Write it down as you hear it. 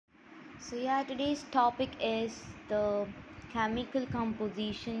So yeah, today's topic is the chemical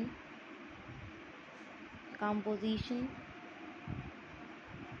composition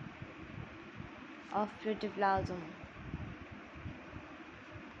of protoplasm.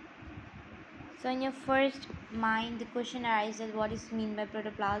 So in your first mind, the question arises: what is mean by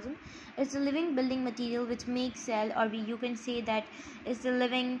protoplasm? It's a living building material which makes cell, or you can say that it's the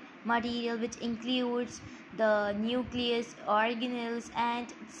living material which includes the nucleus, organelles,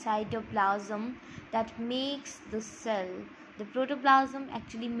 and cytoplasm that makes the cell. The protoplasm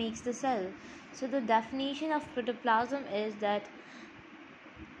actually makes the cell. So the definition of protoplasm is that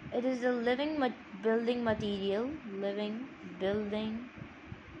it is a living building material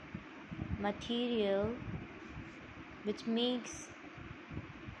which makes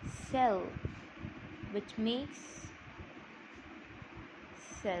cell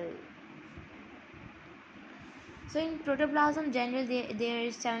So in protoplasm generally there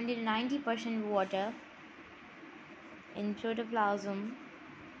is 70 to 90% water. In protoplasm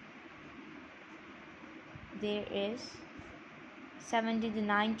there is 70 to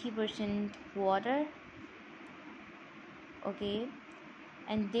 90% water, okay,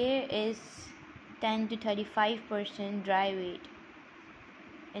 and there is 10 to 35% dry weight.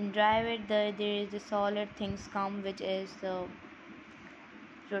 In dry weight there is the solid things come, which is the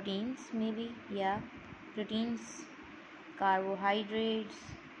proteins, proteins, carbohydrates,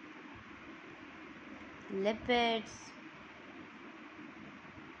 lipids,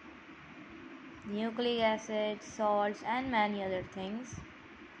 nucleic acid, salts, and many other things.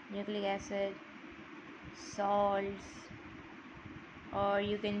 Nucleic acid, salts, or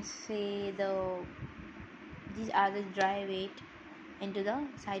you can say these are the dry weight into the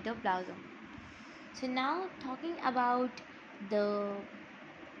cytoplasm. So now talking about the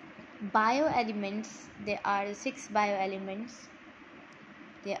bioelements, there are 6 bioelements.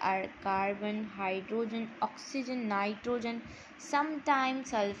 They are carbon, hydrogen, oxygen, nitrogen, sometimes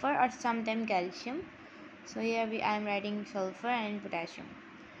sulfur or sometimes calcium. So here I am writing sulfur and potassium.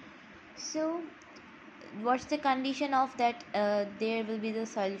 So what's the condition of that? There will be the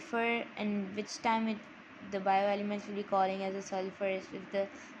sulfur, and which time the bioelements will be calling as a sulfur if the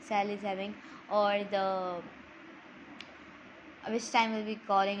cell is having, or the which time will be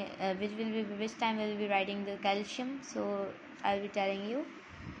calling which time will be writing the calcium. So I'll be telling you.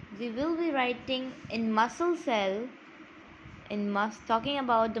 We will be writing in muscle cell, talking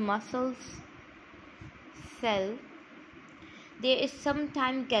about the muscles cell, there is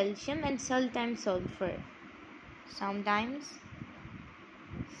sometimes calcium and sometimes sulfur. Sometimes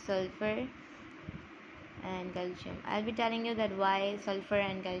sulfur and calcium. I'll be telling you that why sulfur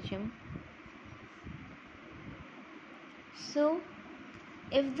and calcium. So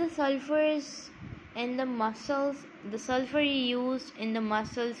if the sulfur is in the muscles, the sulfur is used in the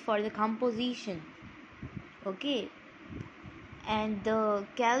muscles for the composition, okay, and the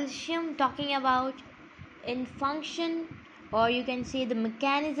calcium talking about in function, or you can say the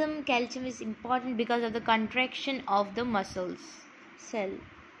mechanism. Calcium is important because of the contraction of the muscles cell.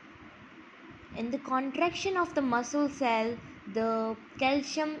 In the contraction of the muscle cell, the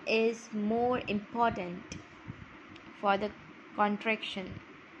calcium is more important for the contraction,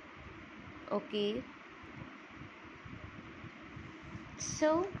 okay.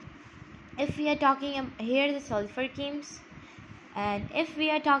 So if we are talking here, the sulfur comes, and if we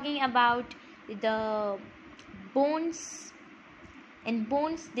are talking about the bones, in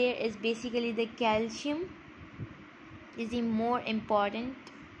bones there is basically the calcium is the more important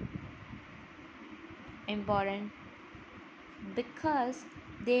because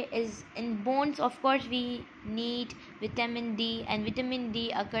there is in bones, of course, we need vitamin D, and vitamin D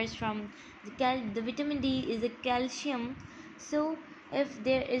occurs from the vitamin D is a calcium. So if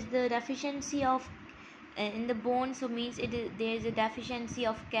there is the deficiency of in the bones, so means there is a deficiency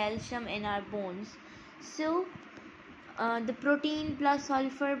of calcium in our bones. So the protein plus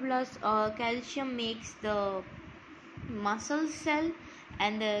sulfur plus calcium makes the muscle cell,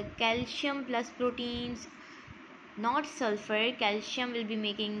 and the calcium plus proteins, not sulfur, calcium will be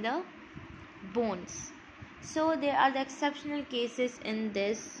making the bones. So there are the exceptional cases in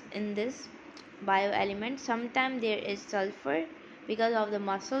this bioelement. Sometimes there is sulfur because of the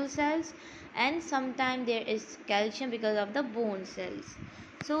muscle cells, and sometimes there is calcium because of the bone cells.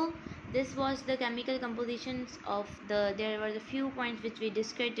 So this was the chemical compositions of there were the few points which we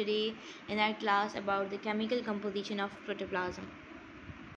discussed today in our class about the chemical composition of protoplasm.